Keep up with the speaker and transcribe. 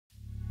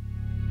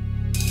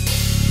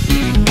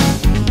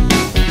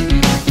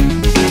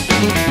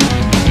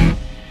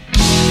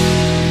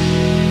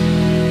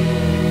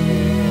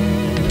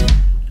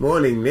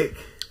morning, Nick.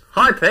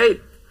 Hi,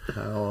 Pete.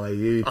 How are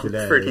you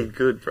today? I'm pretty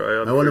good,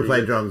 bro. I want to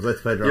play drums. Let's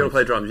play drums. You want to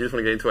play drums? You just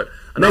want to get into it.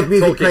 Make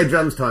music, play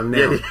drums time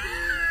now.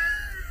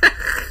 Yeah.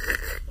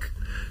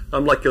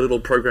 I'm like your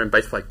little program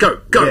bass player. Go,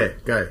 go. Yeah,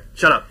 go.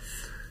 Shut up.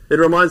 It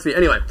reminds me.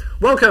 Anyway,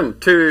 welcome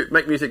to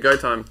Make Music Go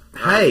Time.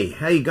 Hey,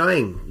 how you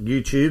going,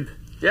 YouTube?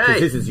 Yay.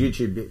 This is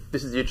YouTube bit.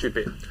 This is YouTube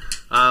bit.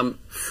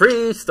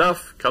 Free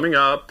stuff coming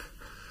up.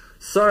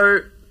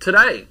 So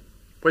today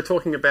we're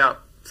talking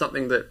about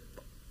something that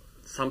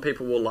some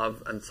people will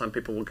love and some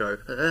people will go,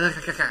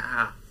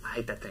 I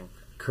hate that thing.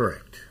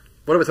 Correct.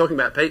 What are we talking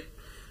about, Pete?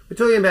 We're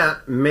talking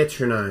about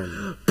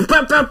metronome.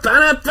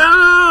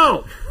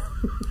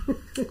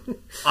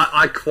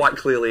 I quite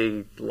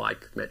clearly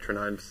like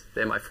metronomes.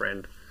 They're my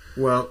friend.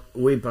 Well,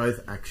 we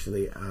both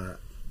actually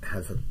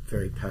have a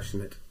very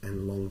passionate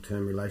and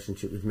long-term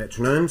relationship with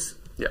metronomes.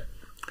 Yeah.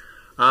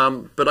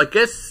 But I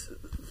guess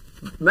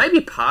maybe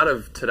part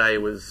of today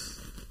was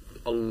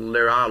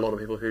there are a lot of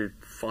people who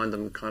find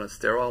them kind of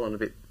sterile and a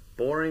bit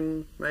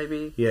boring,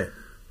 maybe. Yeah.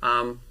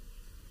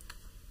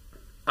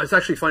 It's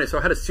actually funny. So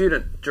I had a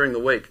student during the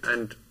week,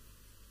 and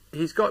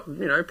he's got,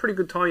 you know, pretty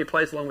good time. He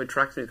plays along with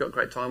tracks, and he's got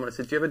great time. And I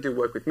said, "Do you ever do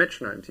work with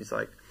metronomes?" He's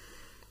like,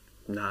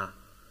 "Nah."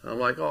 And I'm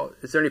like, "Oh,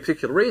 is there any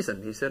particular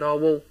reason?" He said, "Oh,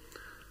 well,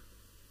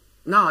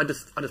 no, I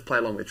just play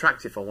along with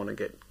tracks if I want to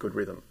get good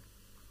rhythm."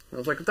 And I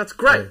was like, "That's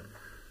great,"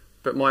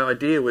 but my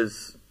idea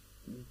was,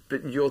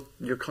 but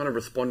you're kind of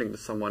responding to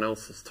someone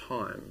else's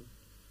time.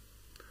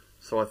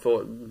 So I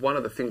thought one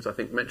of the things I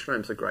think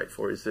metronomes are great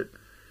for is that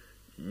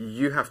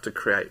you have to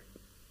create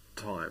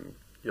time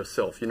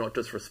yourself. You're not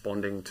just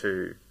responding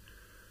to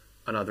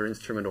another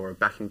instrument or a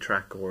backing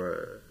track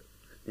or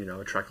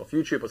a track off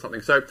YouTube or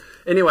something. So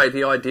anyway,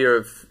 the idea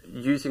of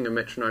using a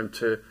metronome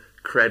to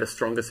create a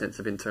stronger sense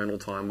of internal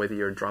time, whether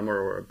you're a drummer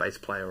or a bass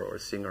player or a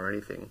singer or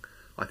anything,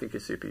 I think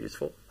is super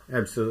useful.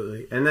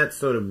 Absolutely. And that's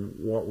sort of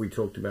what we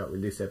talked about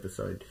with this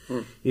episode,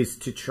 is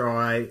to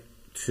try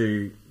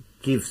to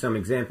give some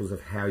examples of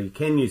how you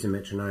can use a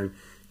metronome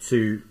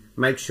to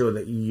make sure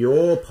that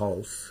your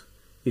pulse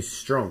is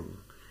strong.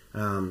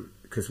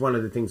 Because one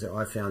of the things that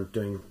I found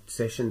doing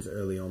sessions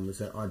early on was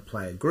that I'd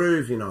play a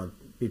groove, I'd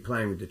be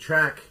playing with the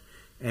track,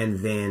 and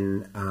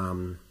then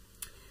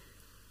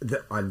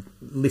I'd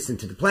listen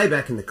to the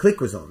playback and the click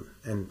was on,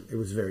 and it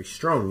was very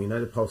strong,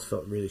 the pulse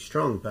felt really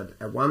strong, but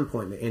at one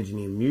point the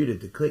engineer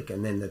muted the click,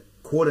 and then the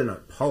quarter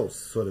note pulse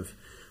sort of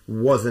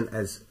wasn't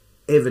as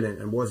evident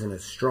and wasn't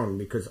as strong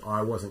because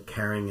I wasn't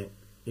carrying it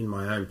in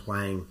my own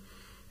playing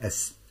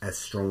as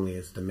strongly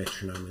as the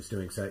metronome was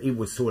doing. So it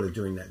was sort of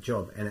doing that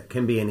job, and it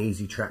can be an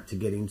easy trap to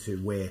get into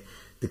where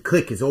the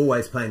click is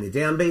always playing the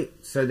downbeat,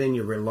 so then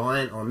you're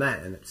reliant on that,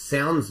 and it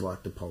sounds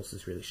like the pulse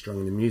is really strong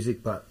in the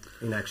music, but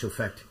in actual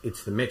fact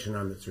it's the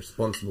metronome that's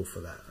responsible for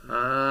that.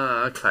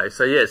 Ah, okay.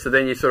 So yeah, so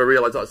then you sort of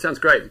realise, oh, it sounds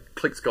great,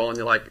 click's gone,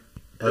 you're like,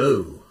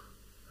 oh.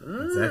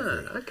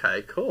 Exactly.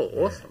 Okay, cool,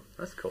 awesome. Yeah.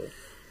 That's cool.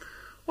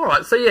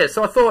 Alright, so yeah,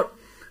 so I thought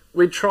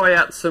we'd try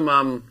out some,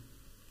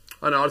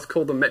 I just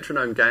call them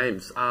metronome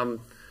games.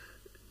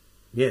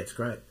 Yeah, it's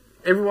great.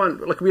 Everyone,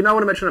 we know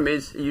what a metronome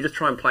is, you just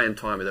try and play in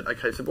time with it.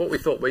 Okay, so what we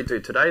thought we'd do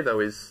today, though,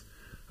 is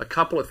a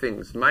couple of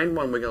things. The main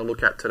one we're going to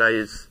look at today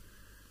is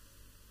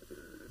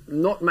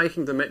not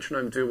making the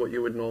metronome do what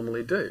you would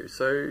normally do.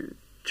 So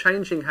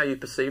changing how you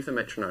perceive the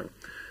metronome.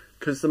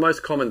 Because the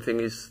most common thing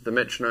is the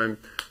metronome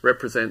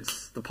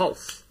represents the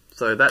pulse.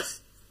 So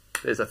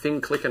there's a thing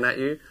clicking at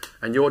you,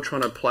 and you're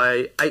trying to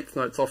play eighth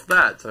notes off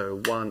that.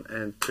 So 1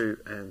 and 2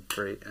 and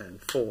 3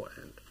 and 4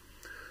 and...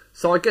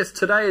 So I guess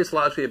today is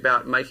largely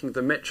about making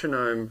the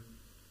metronome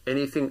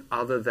anything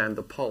other than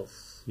the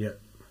pulse. Yeah.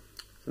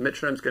 The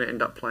metronome's going to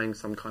end up playing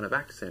some kind of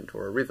accent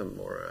or a rhythm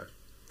or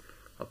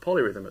a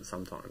polyrhythm at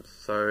some times.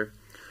 So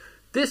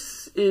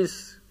this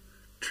is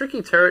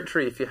tricky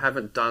territory if you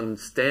haven't done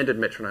standard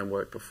metronome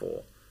work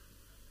before.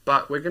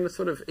 But we're going to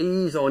sort of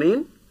ease on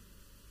in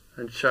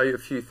and show you a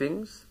few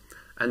things.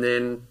 And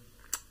then,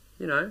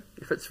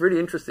 if it's really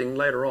interesting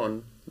later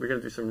on, we're going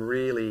to do some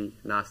really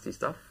nasty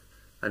stuff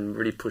and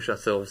really push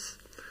ourselves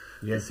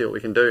and see what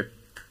we can do.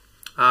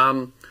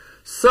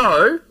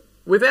 So,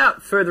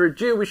 without further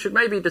ado, we should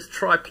maybe just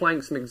try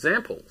playing some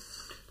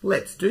examples.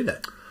 Let's do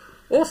that.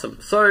 Awesome.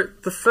 So,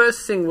 the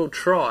first thing we'll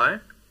try,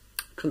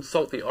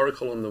 consult the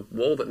oracle on the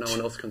wall that no one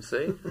else can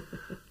see.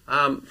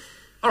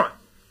 Alright,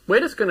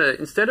 we're just going to,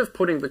 instead of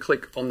putting the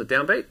click on the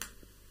downbeat,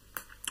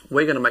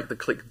 we're going to make the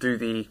click do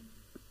the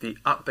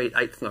upbeat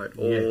eighth note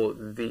or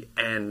the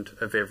and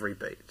of every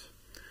beat.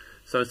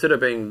 So instead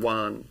of being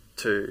 1,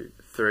 2,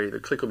 3, the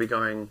click will be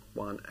going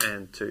 1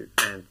 and 2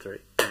 and 3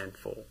 and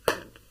 4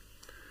 and.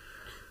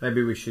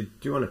 Maybe we should,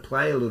 do you want to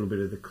play a little bit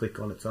of the click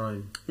on its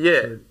own?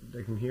 Yeah. So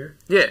they can hear it?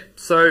 Yeah,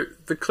 so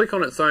the click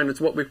on its own is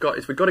what we've got,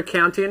 is we've got a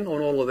count in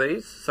on all of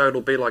these. So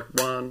it'll be like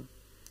 1,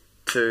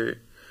 2,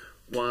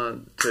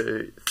 1,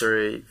 2,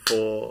 3,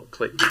 4,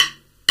 click.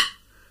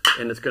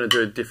 And it's going to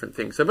do a different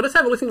thing. So, but let's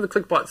have a listen to the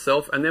click by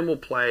itself, and then we'll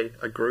play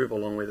a groove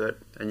along with it,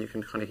 and you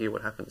can kind of hear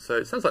what happens. So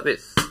it sounds like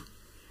this.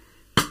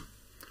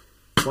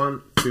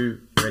 1,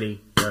 2,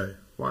 ready, go.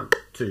 1,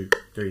 2,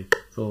 3.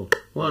 4.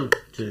 1,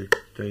 2,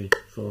 3,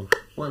 4.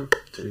 1,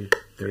 2,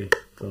 3,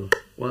 4.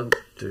 1,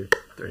 2,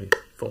 3,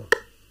 4.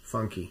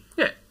 Funky.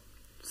 Yeah.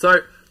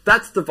 So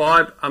that's the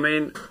vibe. I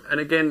mean, and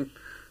again,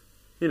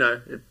 you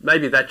know,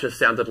 maybe that just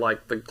sounded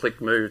like the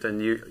click moved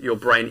and your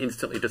brain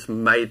instantly just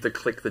made the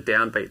click the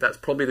downbeat. That's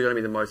probably going to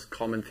be the most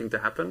common thing to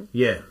happen.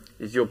 Yeah.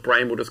 Is your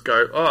brain will just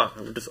go, oh,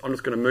 I'm just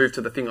going to move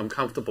to the thing I'm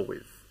comfortable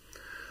with.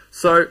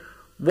 So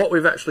what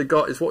we've actually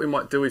got is what we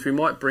might do is we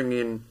might bring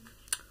in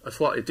a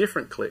slightly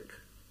different click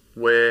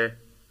where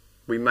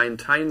we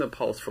maintain the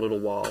pulse for a little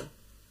while,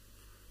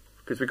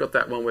 because we've got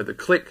that one where the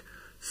click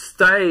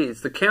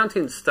stays, the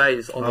count-in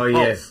stays on the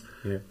pulse.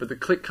 Yeah. But the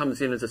click comes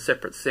in as a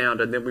separate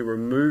sound, and then we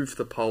remove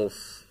the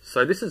pulse.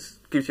 So this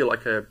gives you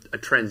like a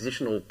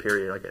transitional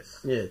period, I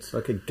guess. Yeah, it's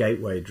like a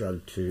gateway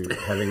drug to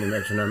having the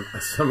metronome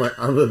somewhere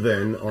other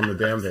than on the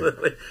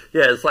downbeat.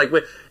 Yeah, it's like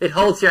it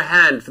holds your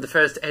hand for the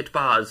first 8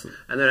 bars,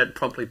 and then it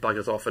promptly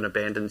buggers off and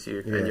abandons you,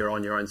 and you're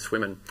on your own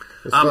swimming.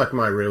 It's like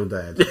my real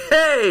dad.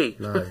 Hey!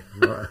 No,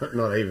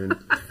 not even.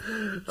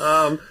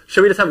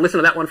 Shall we just have a listen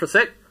to that one for a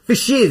sec? For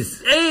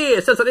shiz! Hey,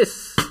 it sounds like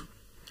this.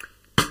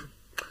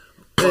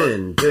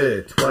 1,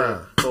 2, 3,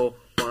 4.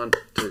 1,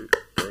 2,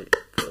 3,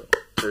 4.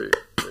 2,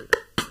 2, 3,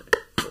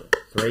 4.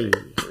 3,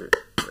 2, 3,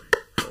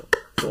 4.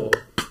 4.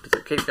 Does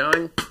it keep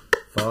going?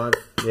 5.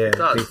 Yeah. It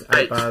does.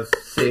 8 bars.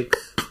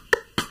 6.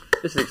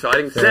 This is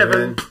exciting.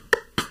 7.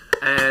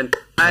 And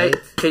 8.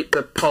 Keep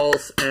the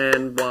pulse.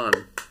 And 1,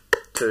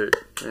 2.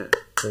 Yeah.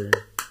 2.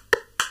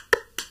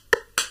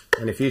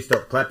 And if you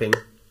stop clapping.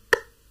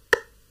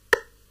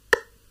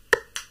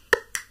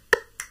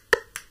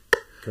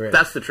 Correct.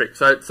 That's the trick.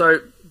 So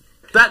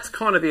that's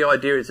kind of the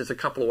idea. Is there's a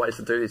couple of ways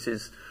to do this.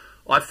 Is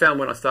I found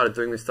when I started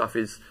doing this stuff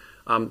is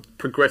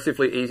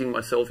progressively easing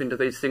myself into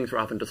these things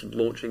rather than just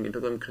launching into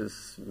them,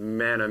 because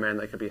man, oh man,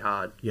 they can be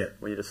hard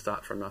when you just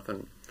start from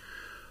nothing.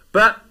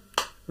 But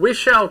we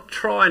shall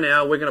try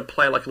now. We're going to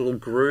play like a little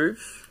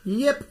groove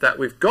that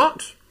we've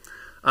got,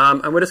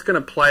 and we're just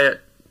going to play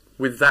it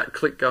with that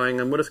click going,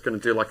 and we're just going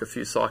to do like a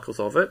few cycles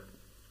of it.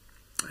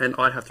 And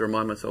I'd have to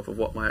remind myself of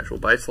what my actual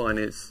bass line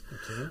is.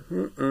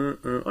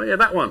 Oh yeah,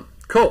 that one.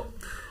 Cool.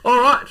 All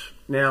right.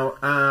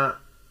 Now,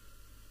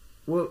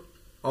 well,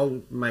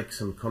 I'll make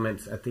some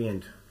comments at the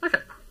end. Okay.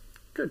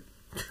 Good.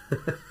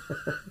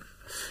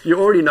 You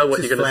already know what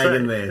Just you're going to say.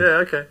 Flagging there.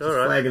 Yeah. Okay. All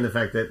right. Flagging the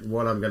fact that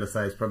what I'm going to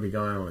say is probably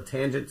going on a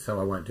tangent, so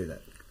I won't do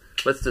that.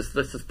 Let's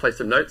just play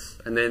some notes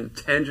and then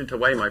tangent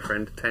away, my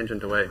friend.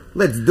 Tangent away.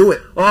 Let's do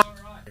it. All right.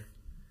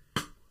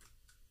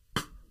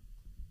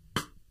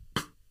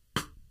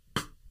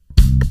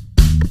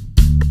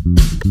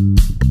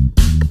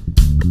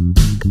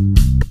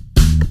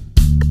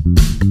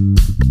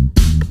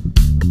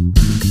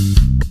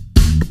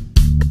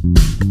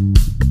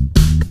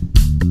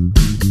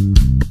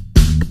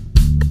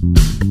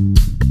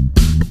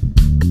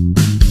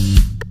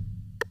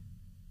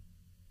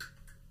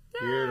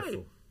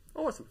 Beautiful.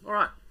 Awesome. All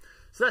right.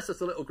 So that's just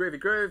a little groovy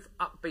groove,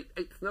 upbeat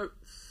 8th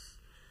notes.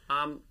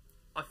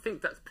 I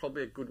think that's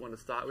probably a good one to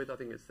start with. I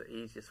think it's the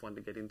easiest one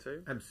to get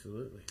into.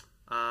 Absolutely.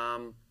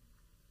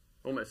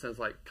 Almost sounds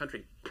like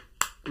country.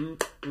 Anyway,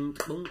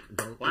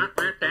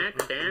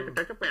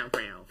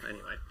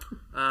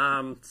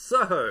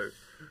 so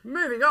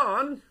moving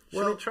on.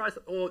 Shall we try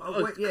some,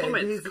 comments?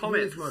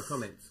 Here's my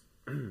comments.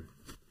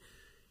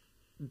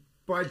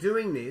 By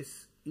doing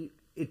this,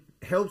 it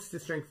helps to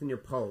strengthen your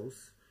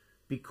pulse,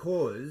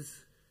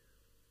 because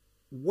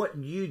what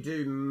you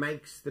do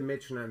makes the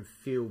metronome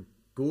feel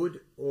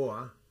good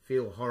or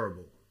feel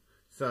horrible.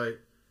 So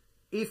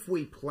if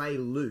we play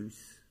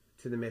loose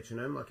to the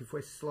metronome, like if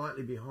we're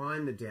slightly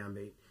behind the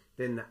downbeat,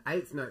 then the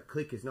 8th note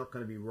click is not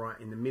going to be right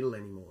in the middle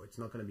anymore. It's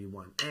not going to be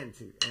 1 and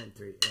 2 and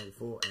 3 and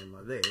 4 and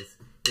like this.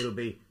 It'll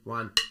be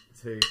 1,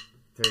 2,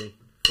 3,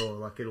 4.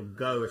 Like it'll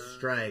go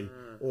astray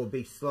or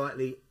be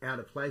slightly out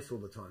of place all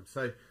the time.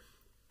 So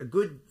a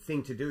good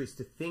thing to do is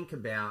to think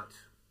about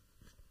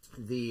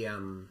the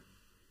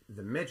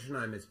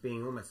metronome as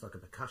being almost like a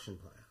percussion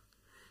player,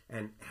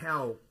 and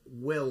how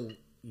well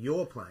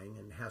you're playing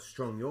and how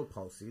strong your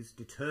pulse is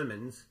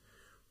determines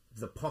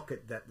the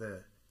pocket that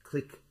the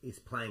click is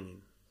playing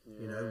in.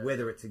 You know,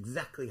 whether it's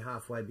exactly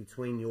halfway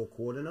between your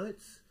quarter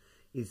notes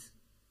is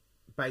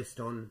based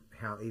on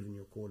how even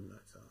your quarter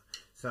notes are.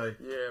 So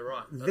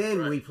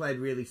then we played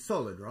really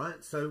solid,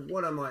 right? So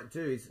what I might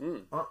do is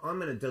I'm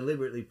going to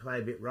deliberately play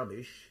a bit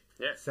rubbish.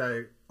 Yeah.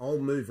 So I'll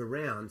move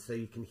around so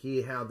you can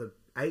hear how the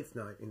 8th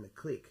note in the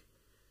click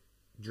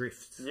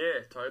drifts.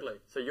 Yeah, totally.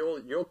 So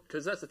you're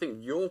because that's the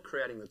thing, you're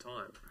creating the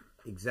time.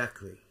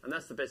 Exactly. And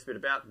that's the best bit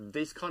about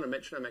these kind of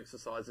metronome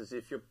exercises.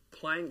 If you're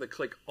playing the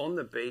click on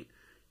the beat,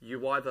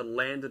 you either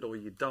land it or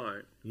you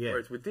don't. Yeah.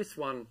 Whereas with this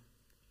one,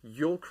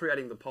 you're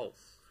creating the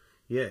pulse.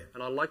 Yeah.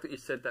 And I like that you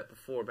said that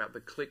before about the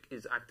click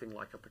is acting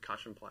like a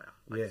percussion player.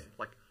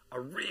 Like a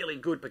really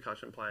good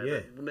percussion player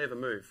that will never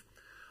move.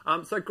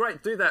 So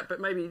great, do that, but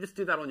maybe you just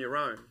do that on your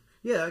own.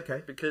 Yeah,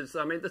 okay. Because,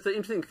 I mean, that's the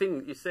interesting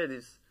thing you said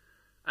is,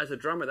 as a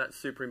drummer, that's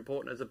super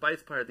important. As a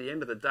bass player, at the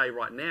end of the day,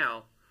 right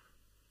now,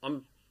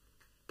 I'm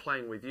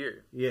playing with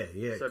you. Yeah,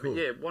 yeah, So, cool.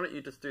 but yeah, why don't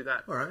you just do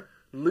that? All right.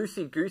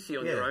 Loosey-goosey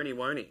on Yeah. your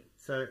owney-woney.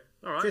 So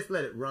All right. just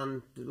let it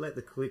run, let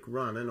the click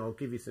run, and I'll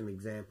give you some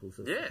examples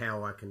of Yeah.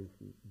 how I can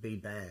be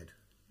bad.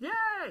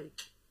 Yay!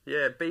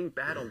 Yeah, being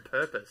bad on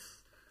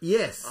purpose.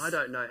 Yes. I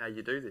don't know how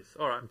you do this.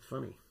 All right. It's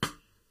funny.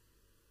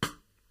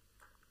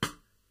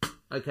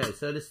 Okay,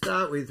 so to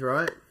start with,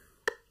 right,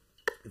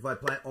 if I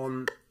play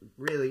on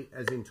really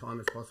as in time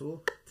as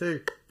possible,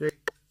 2, 3.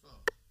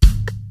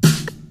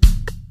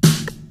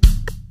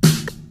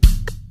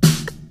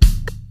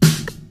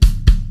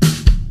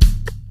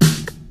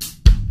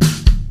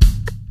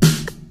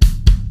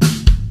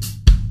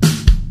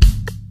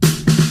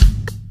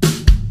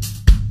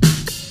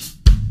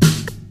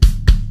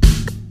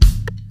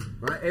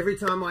 Right, every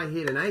time I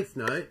hit an eighth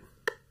note,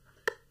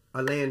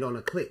 I land on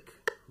a click,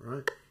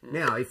 right?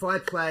 Now, if I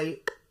play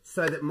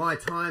so that my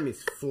time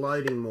is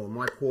floating more,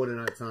 my quarter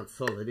notes aren't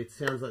solid, it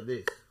sounds like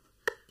this.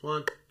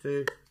 1,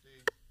 2.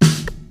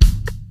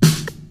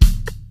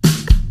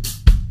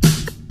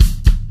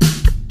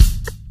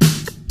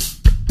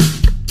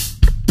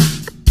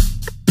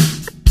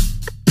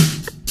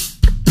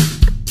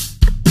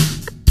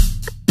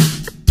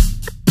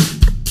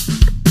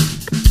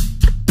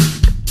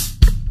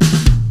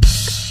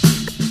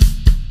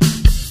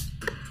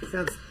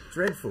 Sounds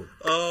dreadful.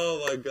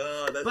 Oh my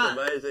god, that's But-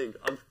 amazing.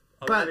 I'm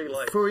But having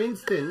like... for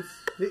instance,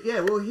 yeah,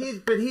 well,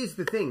 here's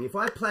the thing. If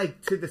I play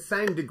to the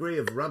same degree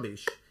of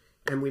rubbish,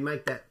 and we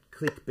make that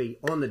click be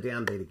on the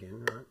downbeat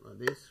again, right, like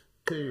this,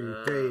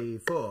 2, 3,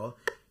 4,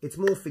 it's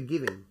more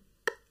forgiving.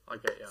 I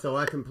get you. So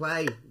I can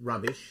play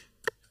rubbish.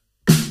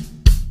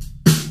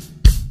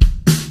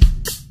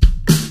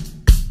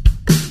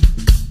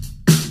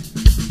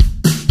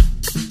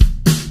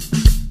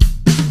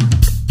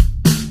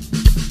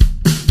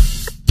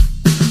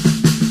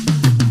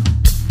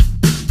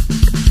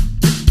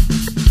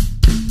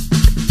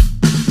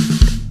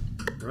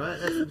 Right,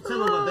 that's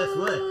some of my best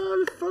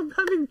work. I'm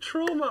having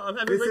trauma.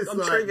 I'm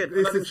triggered.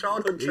 I'm having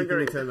childhood You can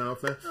triggering. turn that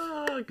off there.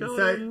 Oh god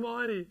So-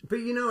 almighty. But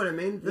you know what I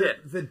mean?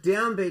 The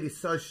downbeat is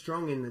so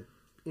strong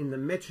in the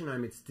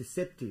metronome, it's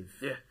deceptive.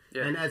 Yeah,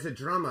 yeah. And as a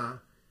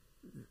drummer,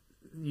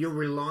 you're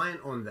reliant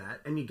on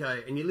that, and you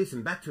go and you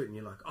listen back to it, and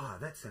you're like, "Oh,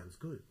 that sounds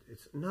good."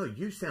 No,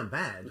 you sound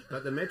bad,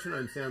 but the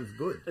metronome sounds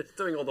good. It's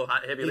doing all the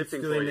heavy It's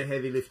lifting for doing you. the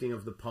heavy lifting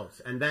of the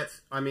pulse, and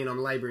that's. I mean, I'm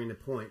labouring the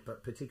point,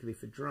 but particularly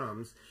for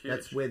drums,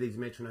 that's Huge. where these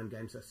metronome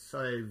games are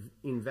so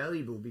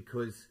invaluable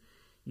because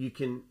you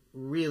can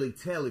really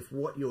tell if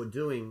what you're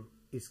doing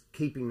is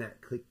keeping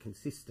that click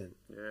consistent.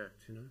 Yeah.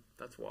 You know?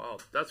 That's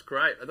wild. That's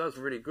great. That was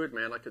really good,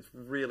 man. Like, it's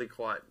really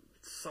quite...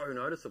 It's so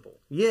noticeable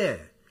Yeah.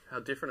 how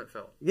different it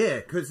felt.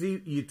 Yeah, because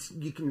you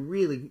can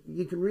really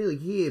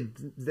hear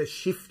the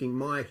shifting,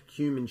 my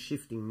human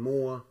shifting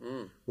more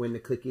when the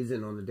click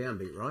isn't on the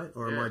downbeat, right?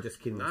 Or am Yeah. I just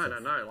kidding No,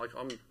 myself? no.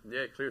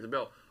 Like, clear as a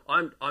bell.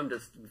 I'm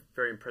just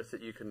very impressed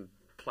that you can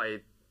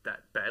play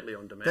that badly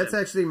on demand. That's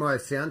actually my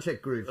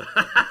soundcheck groove.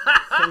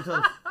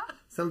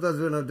 Sometimes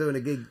when I'm doing a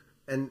gig,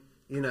 and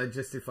you know,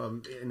 just if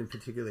I'm in a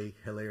particularly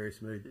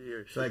hilarious mood,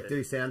 You're it's like shit.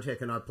 do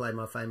soundcheck and I play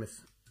my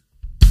famous.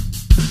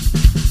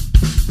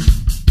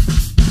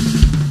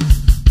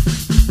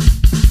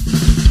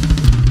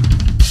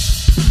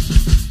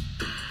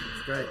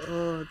 It's great.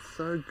 Oh, it's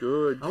so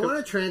good. I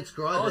want to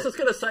transcribe I was it. just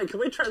going to say, can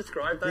we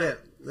transcribe that? Yeah,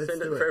 let's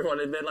Send it do for it. everyone,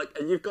 and then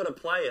and you've got to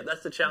play it.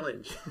 That's the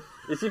challenge.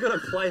 Is you've got to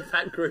play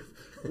that group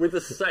with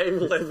the same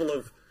level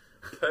of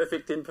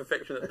perfect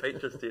imperfection that Pete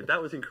just did.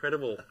 That was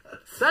incredible.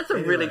 That's a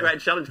really Anyway. great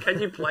challenge. Can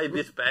you play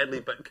this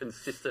badly but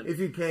consistent? If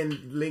you can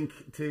link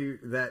to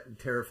that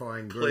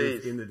terrifying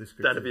groove Please, in the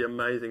description. that'd be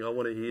amazing. I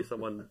want to hear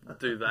someone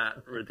do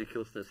that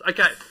ridiculousness.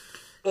 Okay,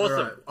 awesome.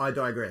 All right, I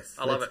digress.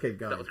 I love Let's it. keep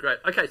going. That was great.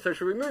 Okay, so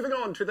should we moving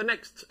on to the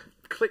next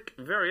click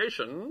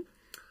variation?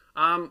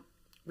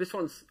 This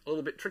one's a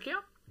little bit trickier.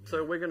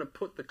 So we're going to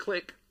put the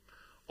click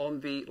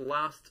on the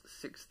last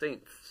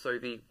 16th. So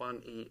the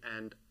 1E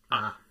and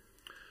up.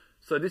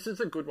 So this is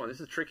a good one. This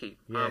is tricky.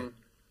 Yeah.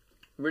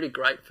 Really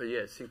great for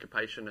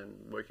syncopation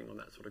and working on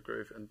that sort of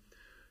groove. And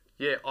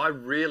yeah, I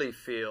really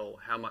feel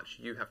how much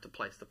you have to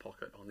place the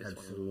pocket on this one.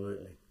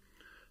 Absolutely.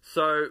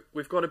 So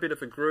we've got a bit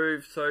of a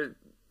groove. So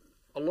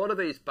a lot of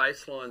these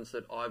bass lines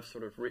that I've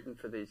sort of written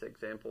for these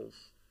examples,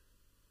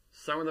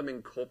 some of them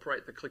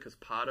incorporate the click as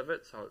part of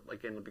it. So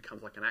again, it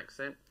becomes like an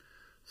accent.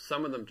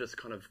 Some of them just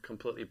kind of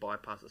completely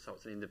bypass it, so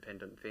it's an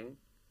independent thing.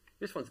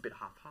 This one's a bit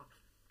half-half.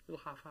 A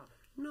little half-half.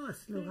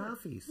 Nice little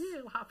halfies. Yeah, a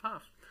little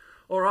half-half.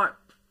 All right.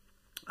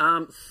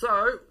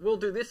 So we'll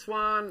do this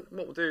one.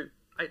 What we'll do,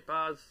 8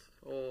 bars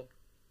or...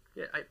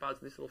 Yeah, 8 bars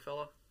of this little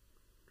fella.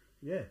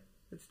 Yeah,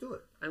 let's do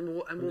it. And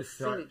we'll Just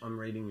sorry, finish... I'm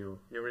reading your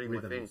You're reading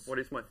my thing. rhythms. What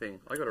is my thing?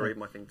 I got to read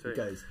my thing too. It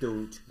goes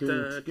don't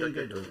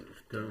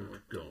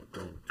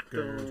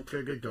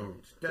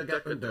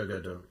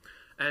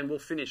And we'll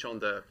finish on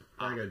the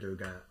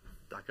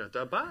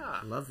da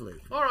ba. Lovely.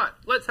 All right,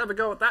 let's have a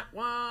go at that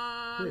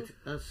one.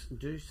 Let us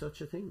do such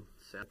a thing.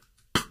 Sound-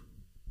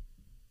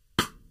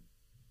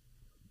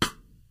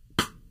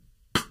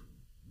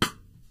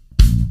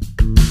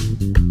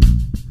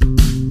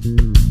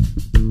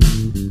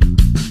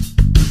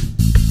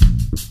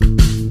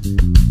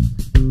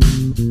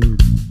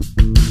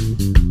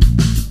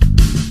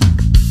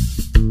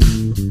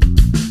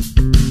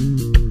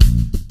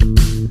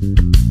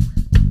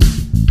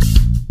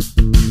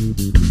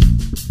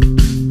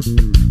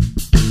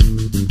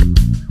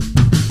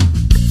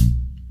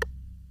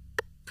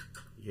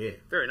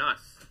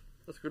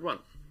 a good one.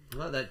 I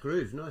like that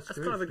groove. Nice That's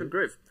groove. kind of a good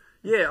groove.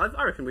 Yeah,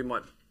 I reckon we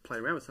might play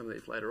around with some of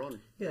these later on.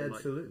 Yeah, And, like,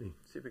 absolutely.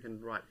 see if we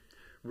can write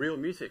real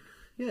music.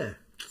 Yeah.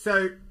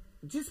 So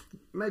just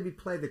maybe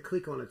play the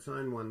click on its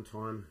own one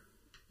time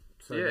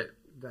so that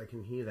they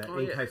can hear that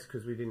in case,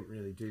 because we didn't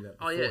really do that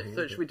beforehand.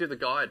 So should we do the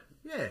guide?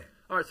 Yeah.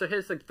 All right, so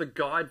here's the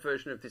guide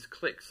version of this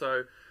click.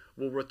 So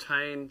we'll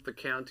retain the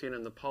count in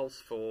and the pulse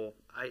for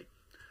 8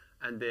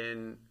 and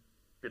then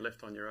be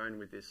left on your own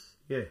with this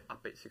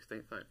upbeat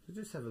 16th note. So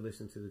just have a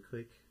listen to the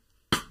click.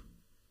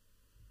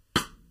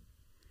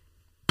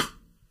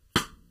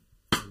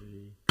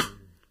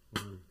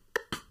 1,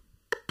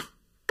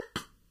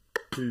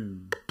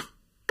 2,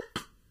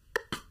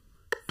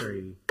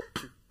 3,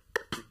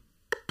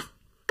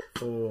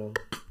 4. Wow.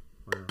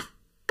 1.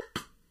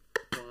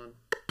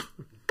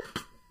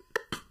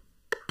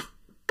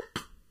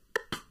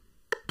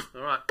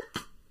 All right.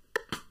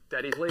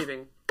 Daddy's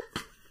leaving.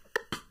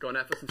 Going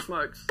out for some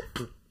smokes.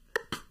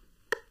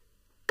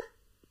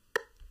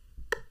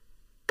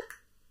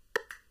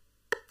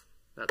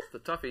 That's the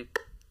toughie.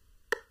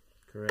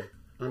 Correct.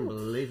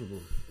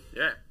 Unbelievable.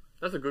 Yeah,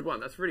 that's a good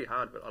one. That's really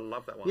hard, but I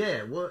love that one.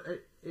 Yeah, well,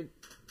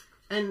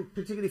 and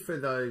particularly for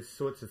those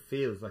sorts of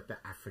feels, like the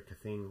Africa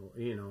thing, or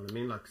you know what I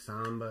mean, like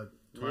samba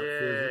type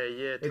feels.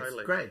 Yeah, totally.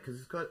 It's great because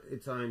it's got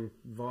its own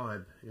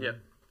vibe. Yeah.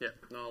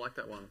 No, I like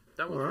that one.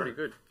 That one's pretty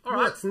good. All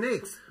right. What's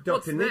next,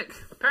 Dr. Nick?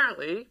 Next?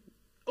 Apparently,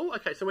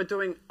 okay, so we're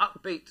doing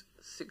upbeat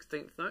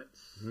 16th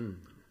notes,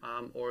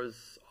 or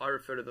as I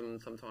refer to them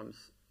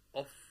sometimes,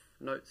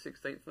 off-note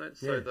 16th notes.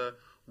 So the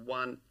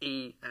 1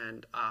 E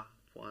and A,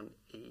 1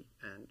 E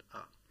and A.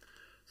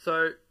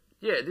 So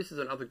yeah, this is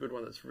another good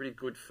one that's really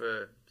good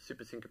for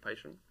super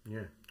syncopation.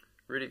 Yeah,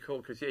 really cool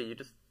because you're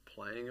just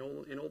playing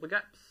in all the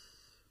gaps,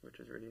 which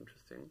is really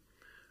interesting.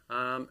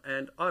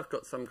 And I've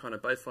got some kind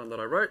of bass line that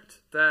I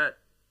wrote that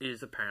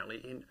is apparently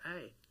in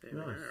A. There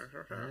nice.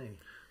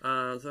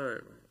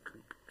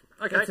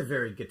 Okay. That's a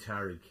very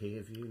guitar-y key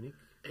of you, Nick.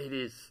 It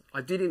is.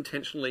 I did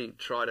intentionally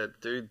try to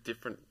do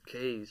different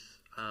keys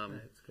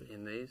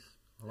in these.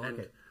 I like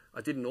it. I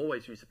didn't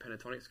always use the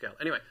pentatonic scale.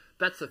 Anyway,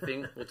 that's the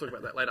thing. We'll talk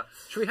about that later.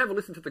 Should we have a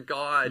listen to the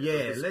guide?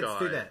 Yeah, let's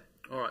do that.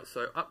 All right,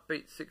 so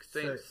upbeat 16th.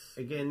 So,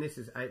 again, this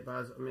is 8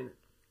 bars. I mean,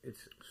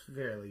 it's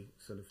fairly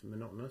sort of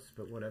monotonous,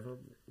 but whatever.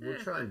 We'll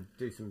try and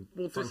do some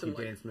funky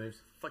dance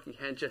moves. Funky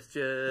hand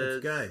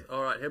gestures. Let's go.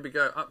 All right, here we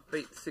go.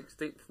 Upbeat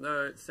 16th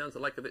note. Sounds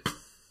like this.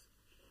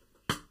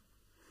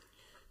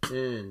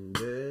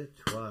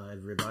 Intertwine,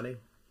 everybody.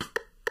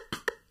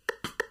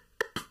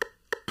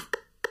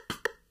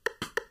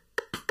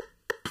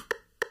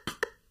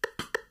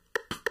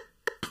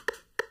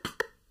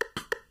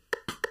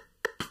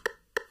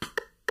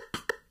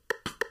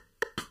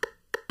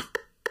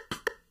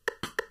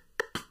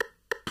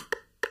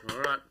 All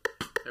right,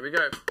 here we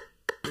go.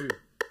 2,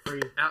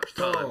 3, ouch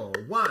time. 4.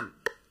 1,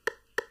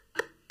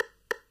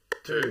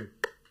 2,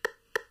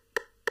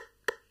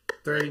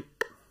 3,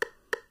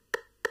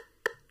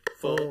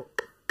 4. Great,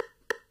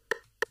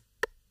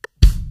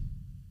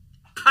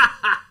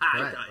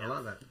 I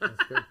like that.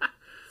 That's good.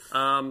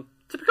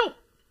 Typical.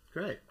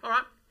 Great. All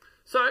right.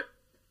 So,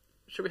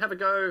 should we have a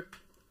go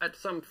at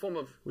some form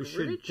of We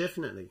should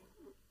definitely.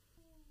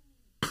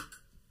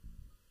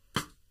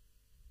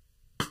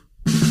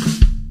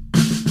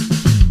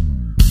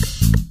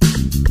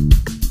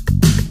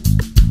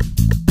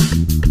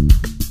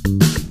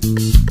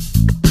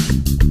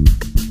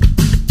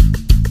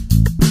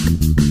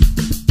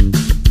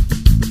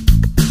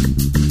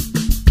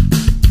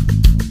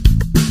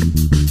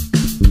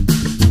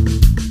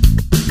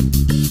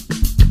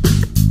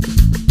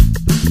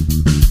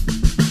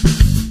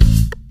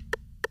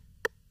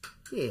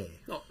 Yeah.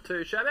 Not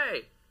too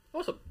shabby.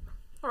 Awesome.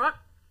 All right.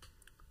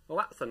 Well,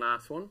 that's a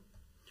nice one.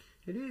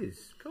 It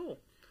is. Cool.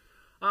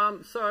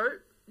 So,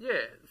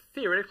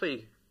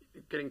 theoretically,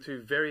 getting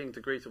to varying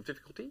degrees of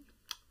difficulty.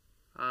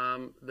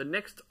 The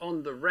next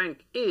on the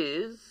rank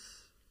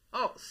is,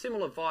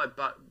 similar vibe,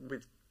 but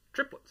with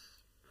triplets.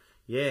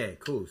 Yeah,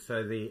 cool.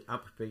 So the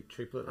upbeat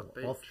triplet or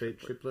offbeat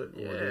triplet,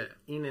 or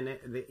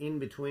the in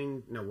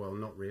between. No, well,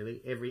 not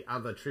really. Every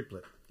other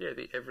triplet. Yeah,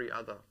 the every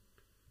other.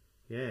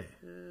 Yeah.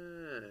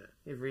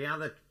 Every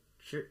other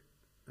I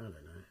don't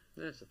know.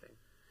 That's the thing.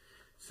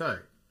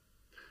 So,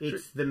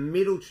 it's the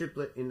middle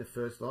triplet in the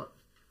first lot.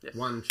 Yes.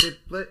 One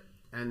triplet,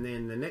 and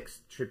then the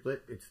next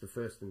triplet, it's the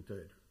first and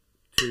third.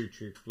 2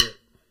 triplet.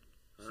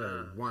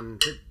 So, 1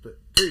 triplet,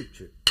 2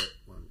 triplet,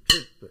 1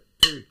 triplet,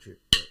 2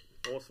 triplet.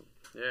 Awesome.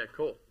 Yeah,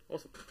 cool.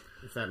 Awesome.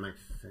 If that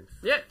makes sense.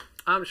 Yeah.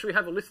 Should we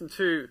have a listen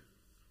to...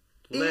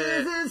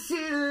 Isn't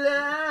she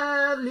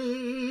lovely?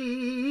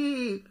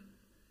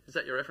 Is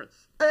that your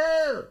reference?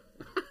 Oh!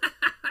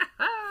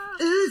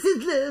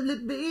 Isn't lovely,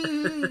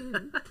 babe?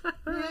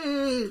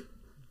 Yeah.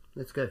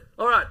 Let's go.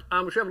 All right.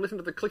 Should we have a listen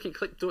to the clicky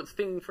click do its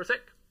thing for a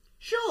sec?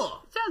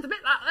 Sure. Sounds a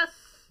bit like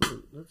this.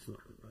 Ooh, that's not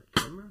the right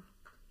camera.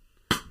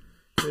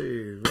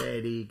 2,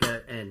 ready,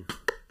 go, and...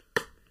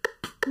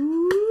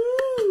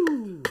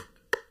 Ooh!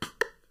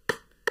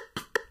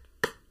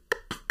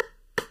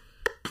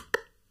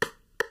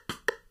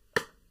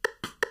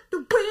 The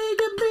way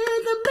you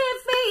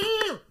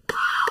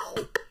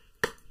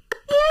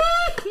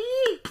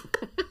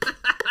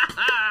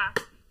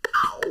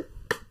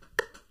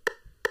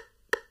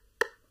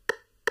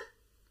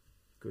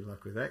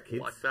luck with that,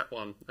 kids. Like that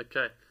one.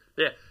 Okay.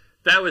 Yeah,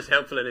 that was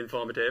helpful and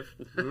informative.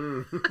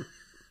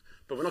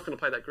 But we're not going to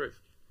play that groove.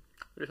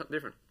 We'll do something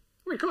different.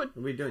 We could.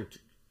 Are we doing...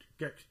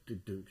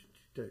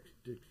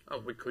 Oh,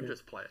 we could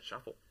just play a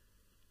shuffle.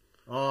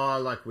 Oh,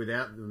 like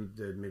without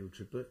the middle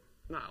triplet?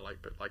 No,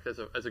 but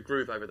there's a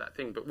groove over that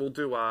thing. But we'll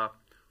do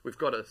we've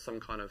got some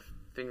kind of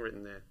thing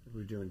written there.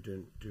 We're doing...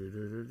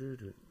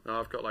 No,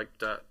 I've got like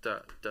da.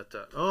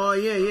 Oh,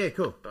 yeah,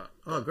 cool.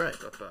 Great.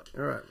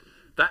 All right.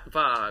 That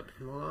vibe.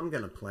 Well, I'm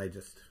going to play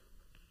just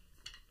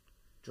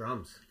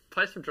drums.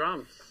 Play some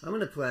drums. I'm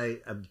going to play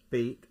a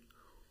beat.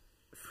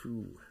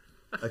 Phew.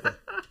 Okay.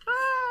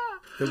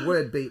 The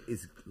word beat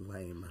is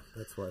lame.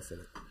 That's why I said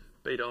it.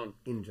 Beat on.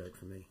 In joke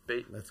for me.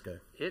 Beat. Let's go.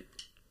 Hit.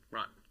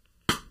 Right.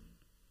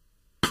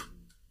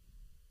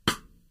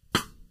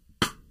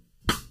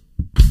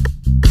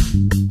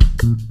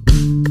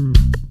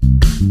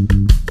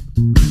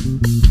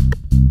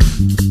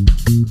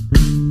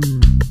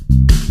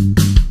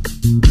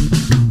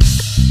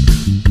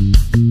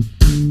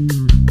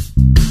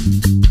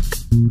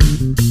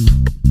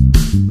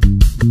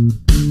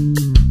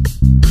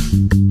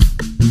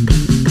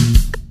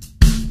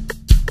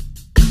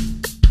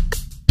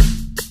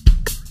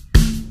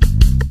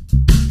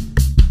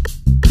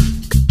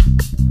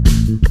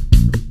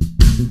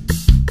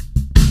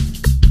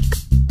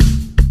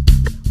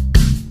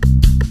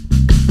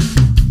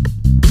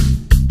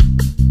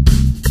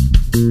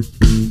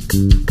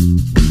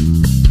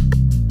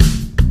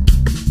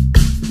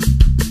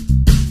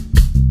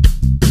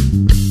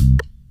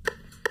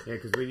 Yeah,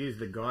 because we used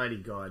the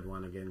guidey guide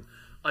one again.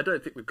 I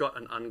don't think we've got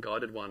an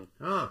unguided one.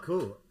 Oh,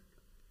 cool.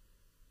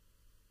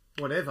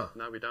 Whatever.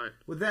 No, we don't.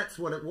 Well, that's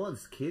what it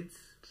was, kids.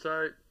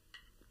 So,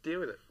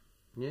 deal with it.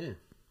 Yeah. Do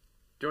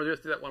you want to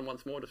just do that one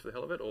once more just for the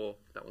hell of it, or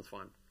that one's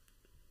fine?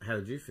 How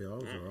did you feel? I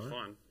was all right.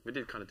 Fine. We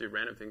did kind of do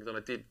random things, and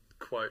I did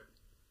quote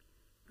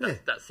Yeah.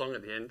 that song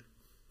at the end,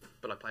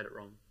 but I played it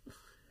wrong.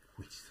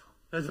 Which song?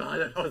 That's I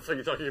don't know what song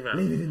you're talking about.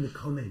 Leave it in the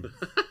comments.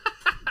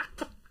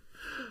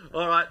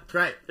 All right.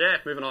 Great. Yeah,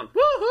 moving on.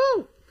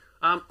 Woohoo!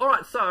 All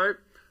right, so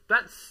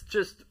that's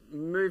just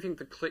moving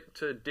the click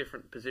to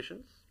different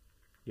positions.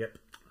 Yep.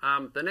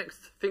 The next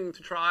thing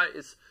to try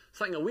is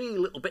something a wee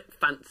little bit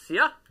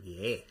fancier.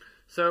 Yeah.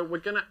 So we're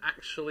going to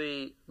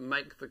actually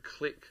make the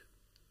click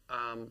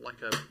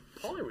like a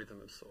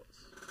polyrhythm of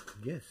sorts.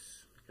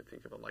 Yes. You can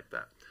think of it like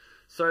that.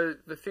 So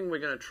the thing we're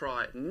going to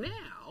try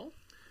now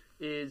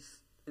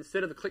is,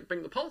 instead of the click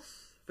being the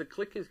pulse, the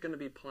click is going to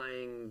be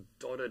playing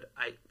dotted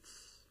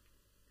eighths.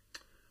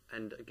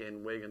 And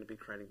again, we're going to be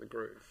creating the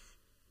groove.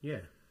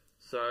 Yeah.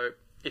 So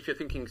if you're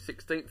thinking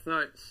 16th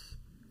notes,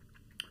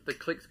 the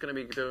click's going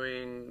to be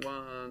doing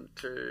 1,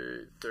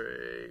 2,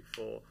 3,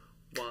 4,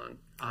 1,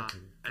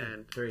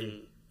 and 3,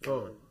 E,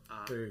 4, 1,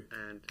 2,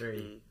 and 3,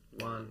 E,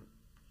 1.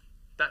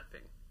 That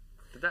thing.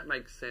 Did that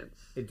make sense?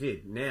 It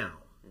did. Now,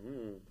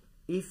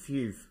 if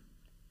you've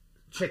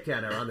checked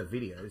out our other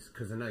videos,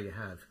 because I know you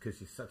have, because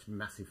you're such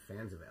massive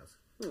fans of ours.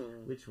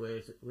 Where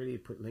is it? Where do you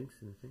put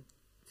links in the thing?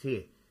 It's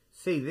here.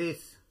 See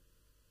this?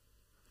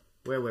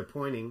 Where we're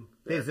pointing.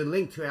 There's a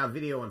link to our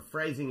video on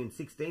phrasing in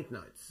 16th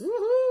notes.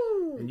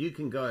 Woohoo! And you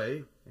can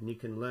go and you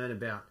can learn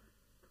about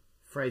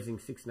phrasing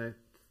 16th notes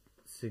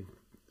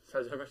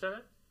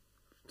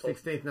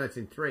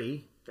in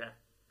 3. Yeah.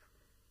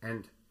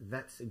 And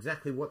that's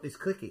exactly what this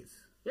click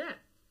is. Yeah.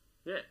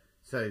 Yeah.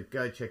 So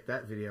go check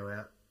that video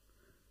out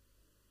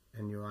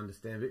and you'll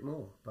understand a bit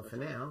more. But for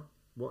now,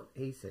 what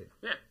he said.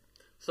 Yeah.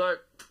 So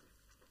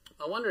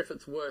I wonder if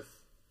it's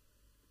worth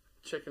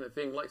checking a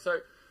thing. Like, so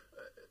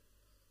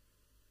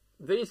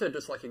these are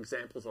just like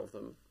examples of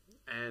them.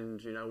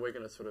 And, you know, we're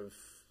going to sort of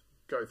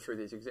go through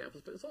these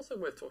examples. But it's also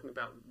worth talking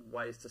about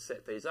ways to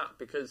set these up.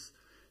 Because,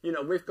 you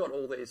know, we've got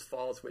all these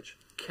files which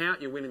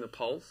count your win in the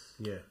pulse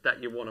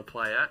that you want to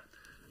play at.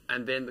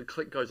 And then the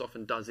click goes off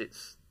and does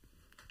its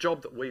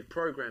job that we've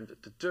programmed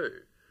it to do.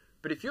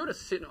 But if you're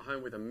just sitting at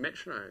home with a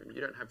metronome,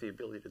 you don't have the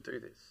ability to do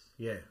this.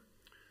 Yeah.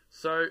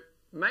 So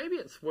maybe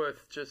it's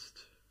worth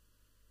just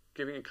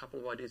giving a couple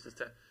of ideas as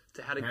to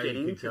how to get into this.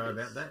 How you could go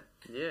about that?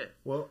 Yeah.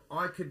 Well,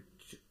 I could...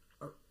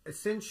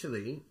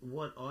 essentially,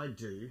 what I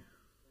do,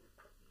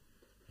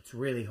 it's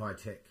really high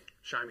tech.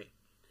 Show me.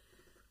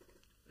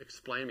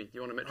 Explain me.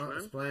 You want a metronome? I'll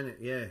explain it,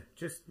 yeah.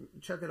 Just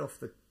chuck it off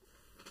the...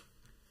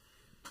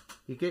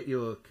 You get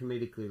your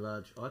comedically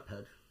large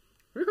iPad.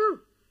 Woohoo!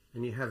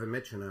 And you have a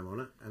metronome on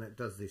it, and it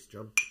does this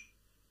job.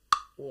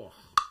 Oh,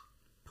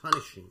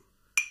 punishing.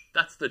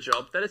 That's the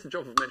job. That is the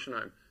job of a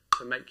metronome,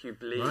 to make you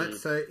bleed. Right,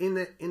 so in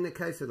the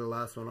case of the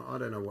last one, I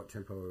don't know what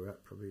tempo we were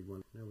at, probably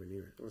nowhere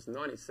near it. It was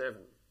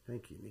 97.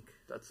 Thank you, Nick.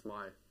 That's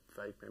my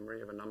vague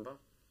memory of a number.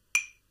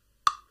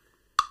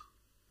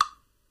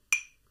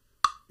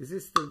 Is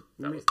this the...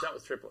 That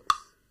was triplets.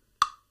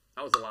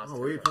 That was the last Oh,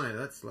 were you tempo. playing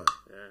that slow?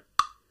 Yeah.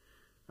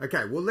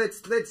 Okay, well,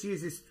 let's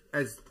use this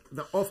as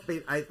the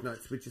offbeat eighth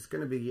notes, which is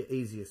going to be your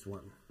easiest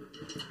one.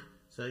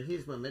 So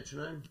here's my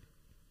metronome.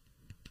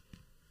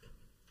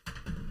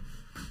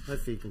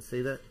 Hopefully you can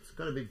see that. It's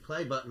got a big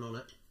play button on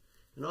it.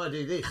 And I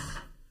do this.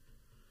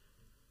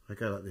 I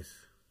go like this.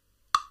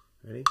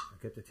 Ready? I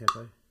get the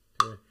tempo.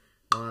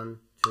 1,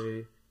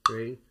 2,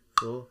 3,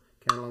 4.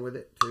 Count along with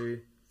it.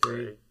 2,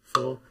 3,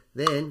 4.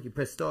 Then you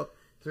press stop.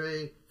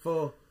 3,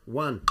 4.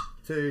 1,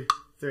 2,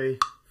 3,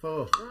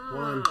 4.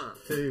 1,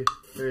 2,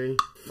 3,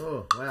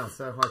 4. Wow,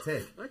 so high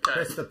tech. Okay.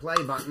 Press the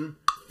play button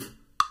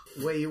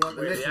where you want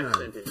the Where metronome.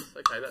 the accent is.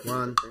 Okay, that's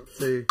 1,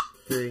 2,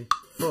 3,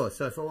 4.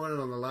 So if I wanted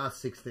on the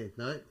last 16th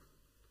note,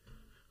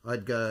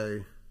 I'd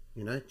go,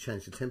 you know,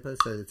 change the tempo.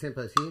 So the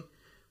tempo's here.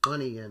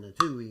 1E and a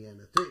 2E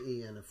and a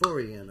 3E and a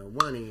 4E and a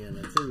 1E and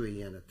a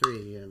 2E and a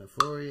 3E and a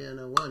 4E and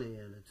a 1E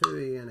and a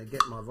 2E and a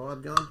get my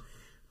vibe going.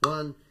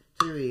 1,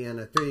 2E and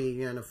a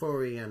 3E and a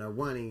 4E and a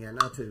 1E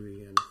and a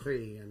 2E and a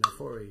 3 and a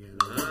 4E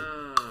and a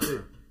 1,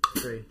 2,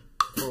 3,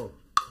 4.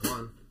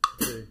 1,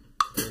 2,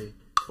 3,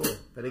 4.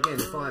 But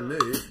again, if I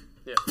move,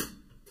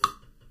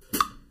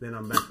 then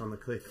I'm back on the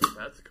click.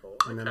 That's cool.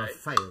 And then I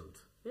failed.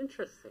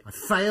 Interesting. I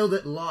failed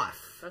at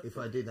life if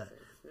I did that.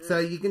 Yeah. So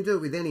you can do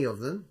it with any of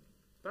them.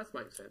 That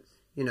makes sense.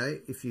 You know,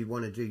 if you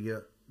want to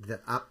do the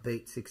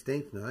upbeat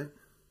 16th note,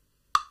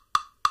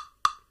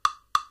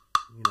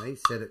 you know, you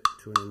set it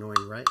to an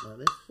annoying rate like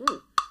this.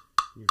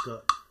 You've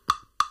got,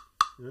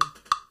 you know,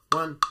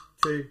 1,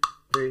 2,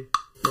 3,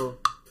 4,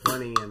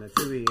 1E and a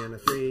 2E and a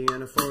 3E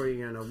and a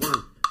 4E and a 1,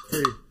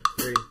 2,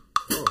 3,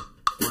 4,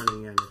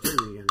 1E and a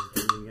 2E and a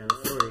 3E and a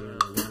 4E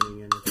and a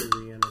 1E and a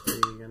 2E and a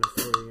 3E and a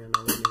 4E and a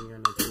 1E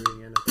and a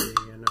 2E and a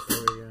 3E and a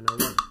 4E and a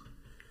 1.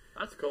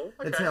 That's cool.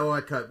 Okay. That's how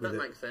I cope with it.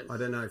 That makes sense. I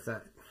don't know if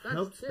that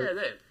helps. Yeah,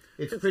 there.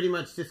 It's pretty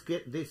much just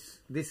get this.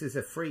 This is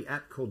a free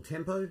app called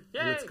Tempo,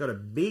 and it's got a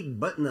big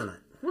button on it.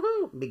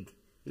 Woohoo! Big.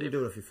 You can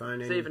do it off your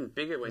phone. It's even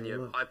bigger when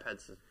your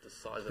iPad's the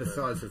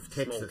size of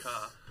Texas. small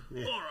car.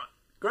 Yeah. All right.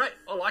 Great.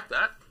 I like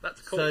that.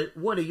 That's cool. So,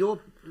 what are you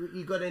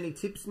got any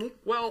tips, Nick?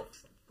 Well,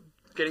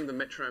 getting the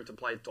metronome to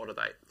play dotted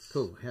eights.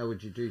 Cool. How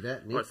would you do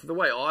that, Nick? Right, so the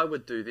way I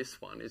would do this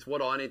one is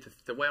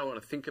the way I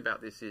want to think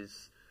about this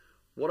is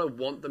what I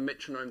want the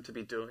metronome to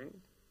be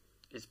doing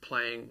is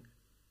playing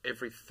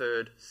every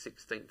third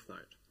 16th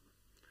note,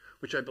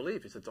 which I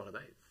believe is a dotted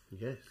eighth.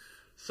 Yes.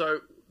 So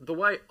the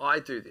way I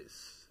do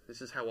this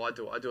is how I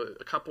do it. I do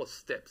a couple of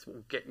steps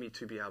will get me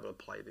to be able to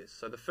play this.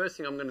 So the first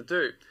thing I'm going to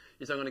do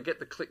is I'm going to get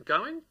the click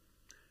going,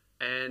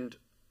 and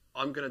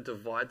I'm going to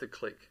divide the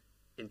click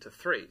into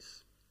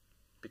threes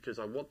because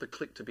I want the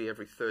click to be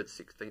every third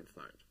 16th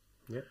note.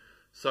 Yep.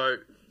 So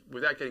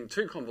without getting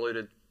too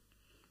convoluted,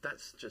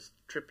 that's just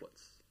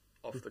triplets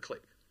off the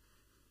click.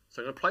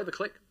 So I'm going to play the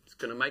click. It's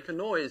going to make a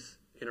noise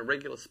in a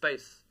regular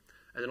space,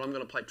 and then I'm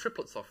going to play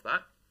triplets off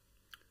that.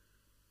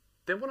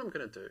 Then what I'm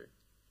going to do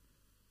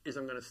is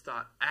I'm going to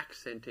start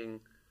accenting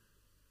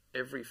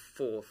every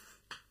fourth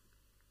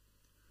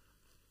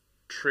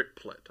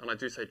triplet. And I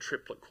do say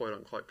triplet, quote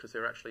unquote, because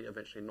they're actually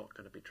eventually not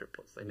going to be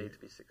triplets. They need to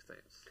be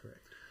 16ths. Correct.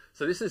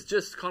 So this is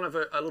just kind of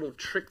a little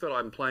trick that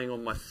I'm playing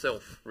on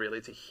myself,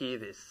 really, to hear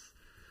this.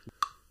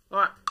 All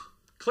right,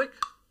 click,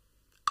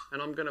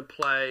 and I'm going to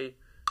play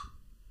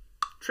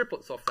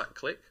triplets off that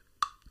click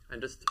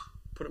and just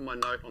put in my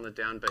note on the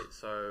downbeat.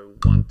 So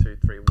 1, 2,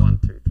 3, 1,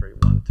 2, 3,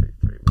 1, 2,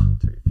 3, 1,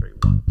 2, 3,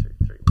 1, 2,